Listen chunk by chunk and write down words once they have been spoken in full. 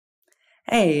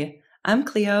Hey, I'm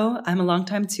Cleo. I'm a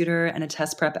longtime tutor and a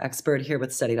test prep expert here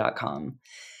with Study.com.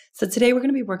 So today we're going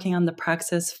to be working on the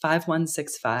Praxis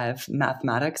 5165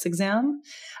 Mathematics Exam,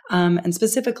 and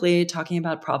specifically talking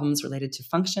about problems related to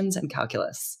functions and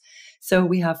calculus. So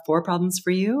we have 4 problems for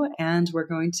you, and we're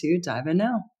going to dive in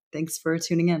now. Thanks for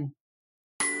tuning in.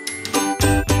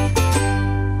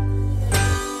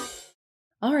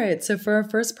 All right, so for our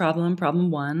first problem,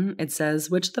 problem 1, it says,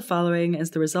 which of the following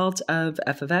is the result of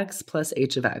f of x plus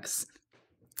h of x?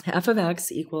 F of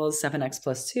x equals 7x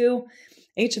plus 2,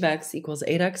 h of x equals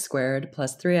 8x squared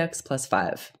plus 3x plus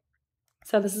 5.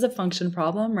 So this is a function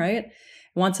problem, right? It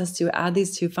wants us to add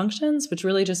these two functions, which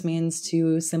really just means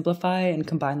to simplify and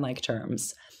combine like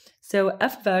terms. So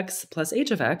f of x plus h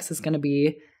of x is going to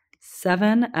be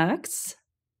 7x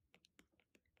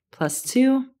plus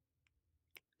 2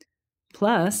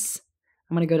 plus,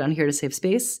 I'm going to go down here to save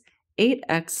space,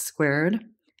 8x squared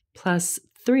plus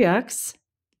 3x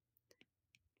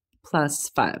plus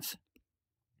 5.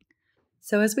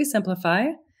 So as we simplify,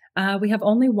 we have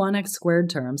only one x squared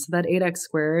term, so that 8x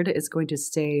squared is going to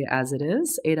stay as it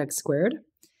is, 8x squared.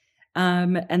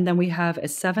 And then we have a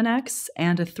 7x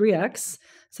and a 3x.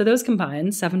 So those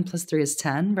combine, 7 plus 3 is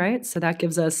 10, right? So that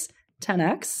gives us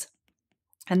 10x.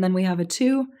 And then we have a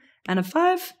 2 and a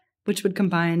 5, which would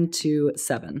combine to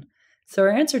 7. So our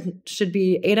answer should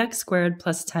be 8x squared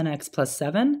plus 10x plus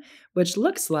 7, which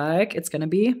looks like it's going to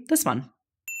be this one.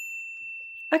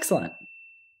 Excellent.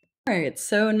 All right,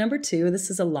 so number 2, this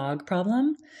is a log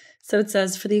problem. So it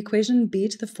says, for the equation b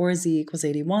to the 4z equals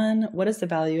 81, what is the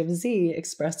value of z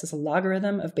expressed as a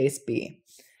logarithm of base b?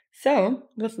 So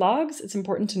with logs, it's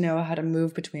important to know how to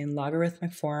move between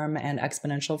logarithmic form and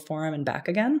exponential form and back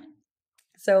again.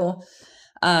 So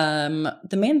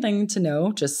the main thing to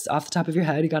know, just off the top of your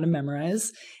head, you got to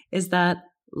memorize, is that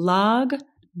log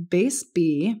base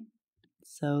b,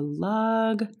 so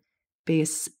log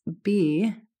base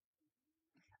b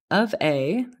of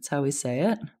a, that's how we say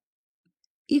it,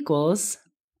 equals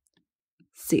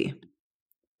c.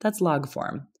 That's log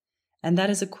form. And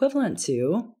that is equivalent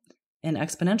to, in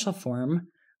exponential form,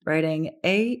 writing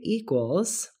a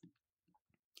equals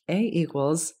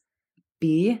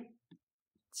b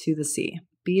to the c,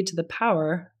 b to the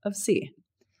power of c.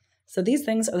 So these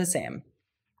things are the same.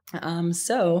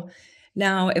 So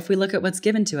now if we look at what's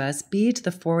given to us, b to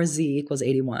the 4z equals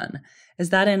 81. Is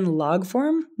that in log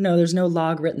form? No, there's no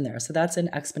log written there. So that's in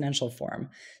exponential form.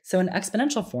 So in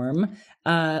exponential form,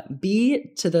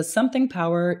 b to the something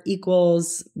power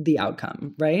equals the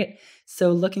outcome, right?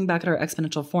 So looking back at our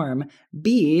exponential form,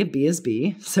 b is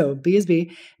b, so b is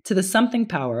b to the something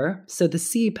power, so the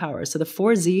c power, so the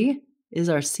 4z is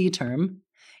our c term,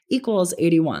 equals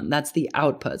 81. That's the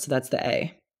output, so that's the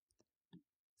a.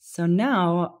 So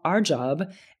now our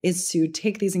job is to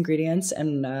take these ingredients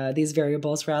and these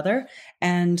variables rather,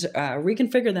 and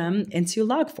reconfigure them into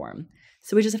log form.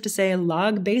 So we just have to say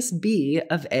log base b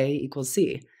of a equals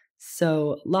c.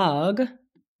 So log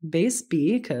base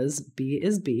b, because b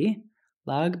is b,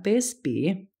 log base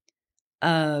b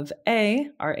of a,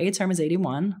 our a term is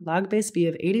 81, log base b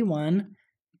of 81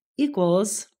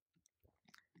 equals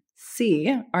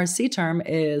c. Our c term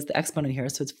is the exponent here,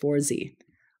 so it's 4z.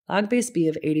 Log base b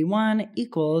of 81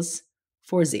 equals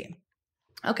 4z.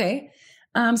 Okay,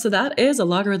 so that is a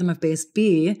logarithm of base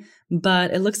b,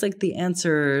 but it looks like the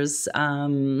answers,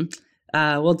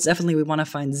 well, definitely we want to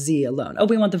find z alone. Oh,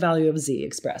 we want the value of z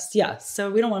expressed. Yeah, so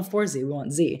we don't want 4z, we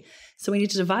want z. So we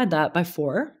need to divide that by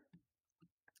 4.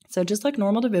 So just like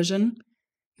normal division,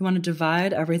 you want to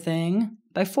divide everything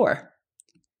by 4.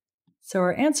 So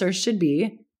our answer should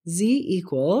be z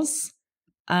equals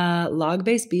log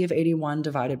base b of 81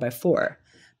 divided by 4.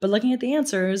 But looking at the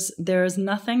answers, there's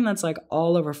nothing that's like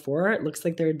all over 4. It looks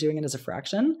like they're doing it as a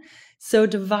fraction. So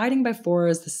dividing by 4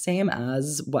 is the same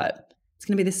as what? It's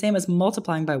going to be the same as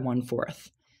multiplying by 1/4.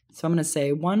 So I'm going to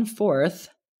say 1/4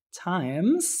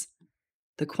 times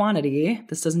the quantity,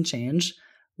 this doesn't change,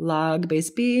 log base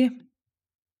b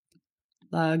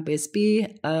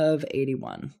of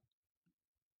 81.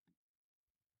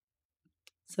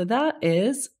 So that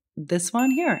is this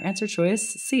one here, answer choice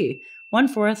C,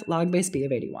 1/4 log base b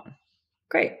of 81.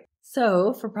 Great.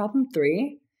 So for problem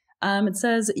 3, it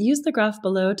says, use the graph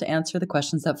below to answer the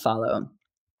questions that follow.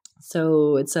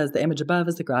 So it says the image above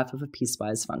is the graph of a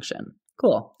piecewise function.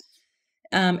 Cool.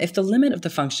 If the limit of the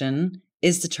function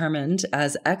is determined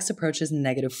as x approaches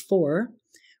 -4,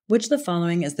 which of the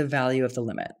following is the value of the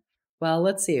limit? Well,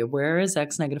 let's see. Where is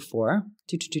x -4?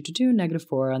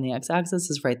 -4 on the x-axis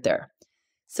is right there.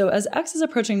 So as x is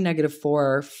approaching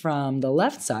 -4 from the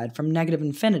left side, from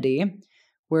 -infinity,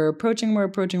 we're approaching,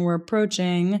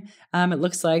 it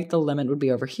looks like the limit would be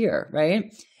over here,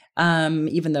 right?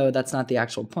 Even though that's not the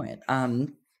actual point.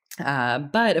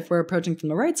 But if we're approaching from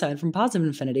the right side, from positive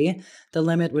infinity, the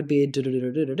limit would be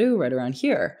right around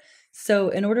here. So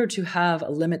in order to have a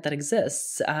limit that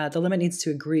exists, the limit needs to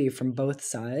agree from both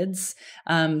sides.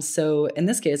 So in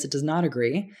this case, it does not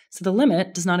agree. So the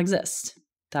limit does not exist.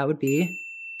 That would be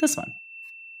this one.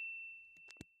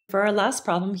 For our last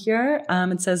problem here,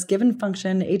 it says given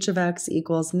function h of x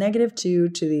equals -2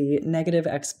 to the negative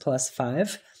x plus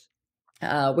 5.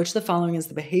 Which of the following is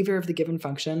the behavior of the given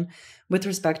function with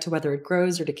respect to whether it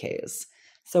grows or decays?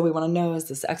 So we want to know, is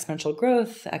this exponential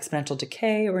growth, exponential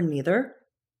decay, or neither?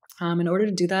 In order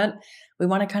to do that, we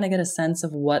want to kind of get a sense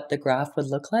of what the graph would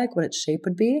look like, what its shape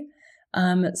would be.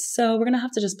 So we're going to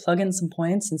have to just plug in some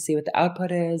points and see what the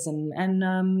output is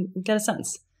and get a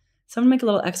sense. So I'm going to make a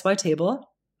little XY table.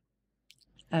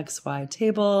 XY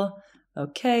table,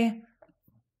 okay.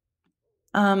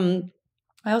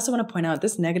 I also want to point out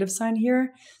this negative sign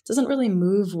here doesn't really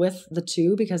move with the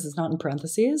 2 because it's not in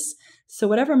parentheses. So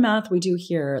whatever math we do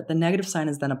here, the negative sign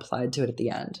is then applied to it at the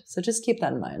end. So just keep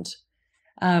that in mind.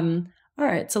 All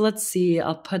right, so let's see.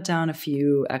 I'll put down a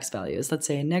few x values. Let's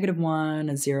say a -1,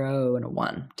 a 0, and a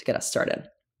 1 to get us started.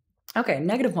 Okay,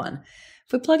 -1.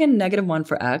 If we plug in -1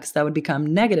 for x, that would become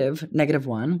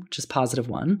 -1, which is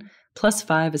 +1, plus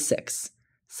 5 is 6.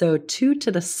 So 2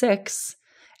 to the 6,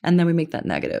 and then we make that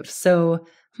negative. So,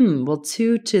 well,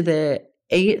 2 to the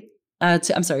 8,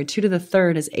 2 to the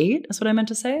 3rd is 8, is what I meant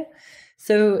to say.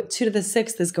 So 2 to the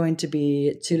 6th is going to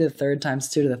be 2 to the 3rd times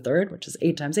 2 to the 3rd, which is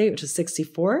 8 times 8, which is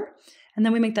 64. And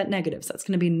then we make that negative. So that's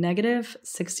going to be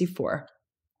 -64.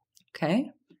 Okay.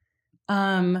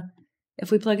 If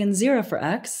we plug in 0 for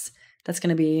x, that's going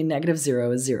to be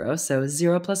 -0 is 0. So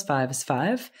 0 plus 5 is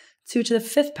 5. 2 to the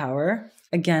 5th power,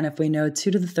 again, if we know 2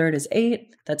 to the 3rd is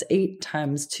 8, that's 8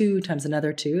 times 2 times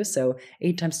another 2. So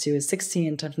 8 times 2 is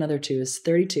 16 times another 2 is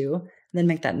 32. And then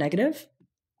make that negative.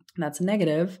 And that's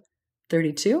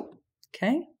 -32.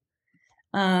 Okay.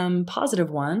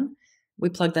 +1, we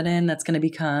plug that in. That's going to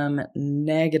become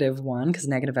 -1 because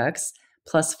 -x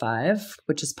plus 5,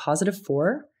 which is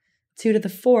 +4. 2 to the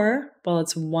 4, well,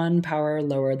 it's 1 power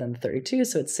lower than 32,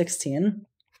 so it's 16.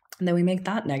 And then we make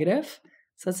that negative.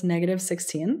 So that's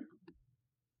 -16.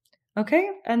 Okay,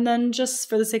 and then just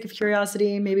for the sake of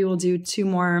curiosity, maybe we'll do 2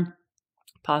 more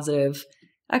positive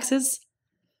x's.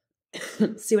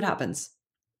 See what happens.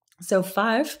 So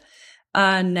 5,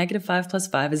 -5 plus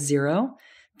 5 is 0.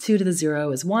 2 to the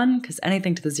 0 is 1, because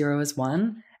anything to the 0 is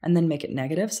 1. And then make it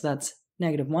negative, so that's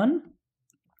 -1.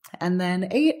 And then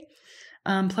 8,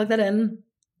 plug that in.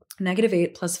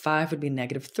 -8 plus 5 would be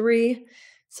 -3.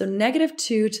 So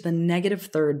 -2 to the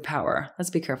 -3rd power. Let's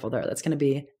be careful there. That's going to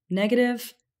be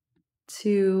 -2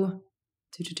 to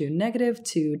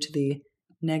the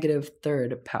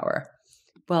 -3rd power.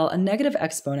 Well, a negative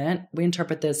exponent, we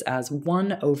interpret this as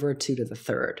 1 over 2 to the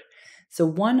 3rd. So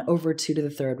 1 over 2 to the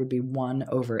 3rd would be 1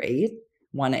 over 8,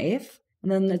 1/8, and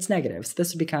then it's negative. So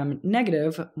this would become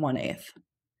 -1/8.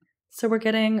 So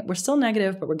we're still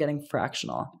negative, but we're getting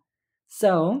fractional.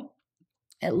 So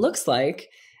it looks like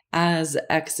as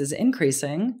x is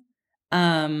increasing,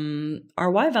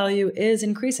 our y value is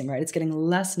increasing, right? It's getting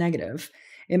less negative.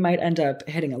 It might end up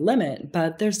hitting a limit,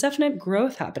 but there's definite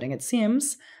growth happening, it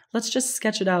seems. Let's just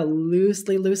sketch it out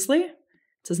loosely. It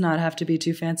does not have to be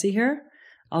too fancy here.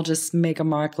 I'll just make a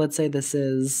mark. Let's say this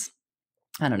is,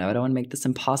 I don't know, I don't want to make this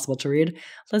impossible to read.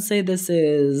 Let's say this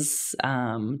is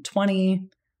 20,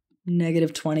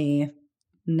 -20,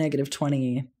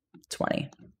 -20, 20.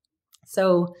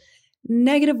 So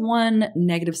 -1,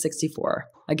 -64.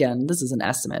 Again, this is an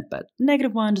estimate, but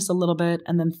 -1 just a little bit,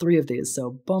 and then 3 of these.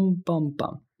 So boom, boom,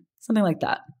 boom. Something like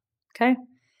that. Okay?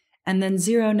 And then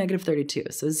 0,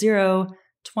 -32. So 0,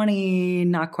 20,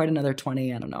 not quite another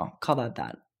 20. I don't know. Call that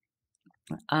that.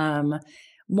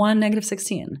 1,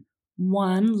 -16.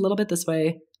 1, a little bit this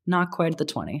way, not quite at the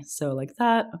 20. So like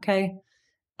that. Okay?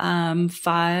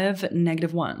 5,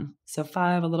 -1. So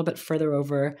 5, a little bit further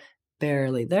over,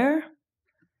 barely there.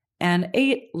 And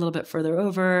 8, a little bit further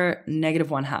over,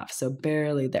 -1/2, so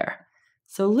barely there.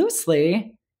 So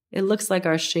loosely, it looks like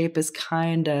our shape is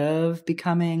kind of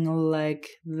becoming like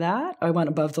that. Oh, I went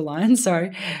above the line,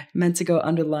 sorry. Meant to go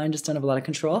under the line, just don't have a lot of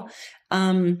control.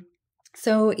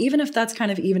 So even if that's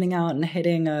kind of evening out and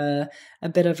hitting a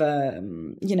bit of a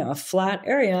flat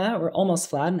area, or almost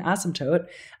flat, an asymptote,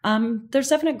 there's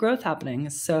definite growth happening.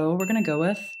 So we're going to go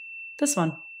with this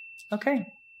one. Okay.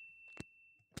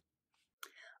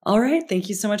 All right. Thank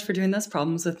you so much for doing those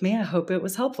problems with me. I hope it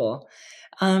was helpful.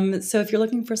 So if you're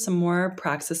looking for some more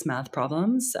Praxis math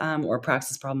problems or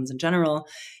Praxis problems in general,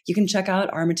 you can check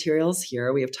out our materials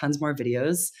here. We have tons more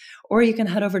videos. Or you can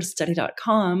head over to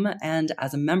study.com, and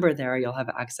as a member there, you'll have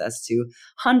access to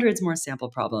hundreds more sample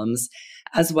problems,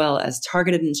 as well as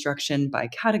targeted instruction by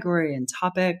category and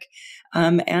topic,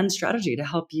 and strategy to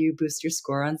help you boost your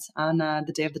score on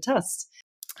the day of the test.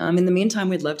 In the meantime,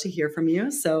 we'd love to hear from you.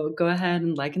 So go ahead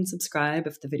and like and subscribe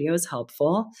if the video is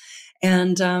helpful.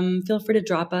 And feel free to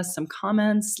drop us some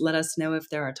comments. Let us know if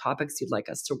there are topics you'd like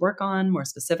us to work on more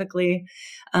specifically,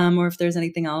 or if there's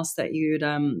anything else that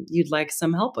you'd like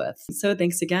some help with. So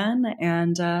thanks again,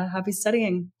 and happy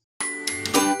studying.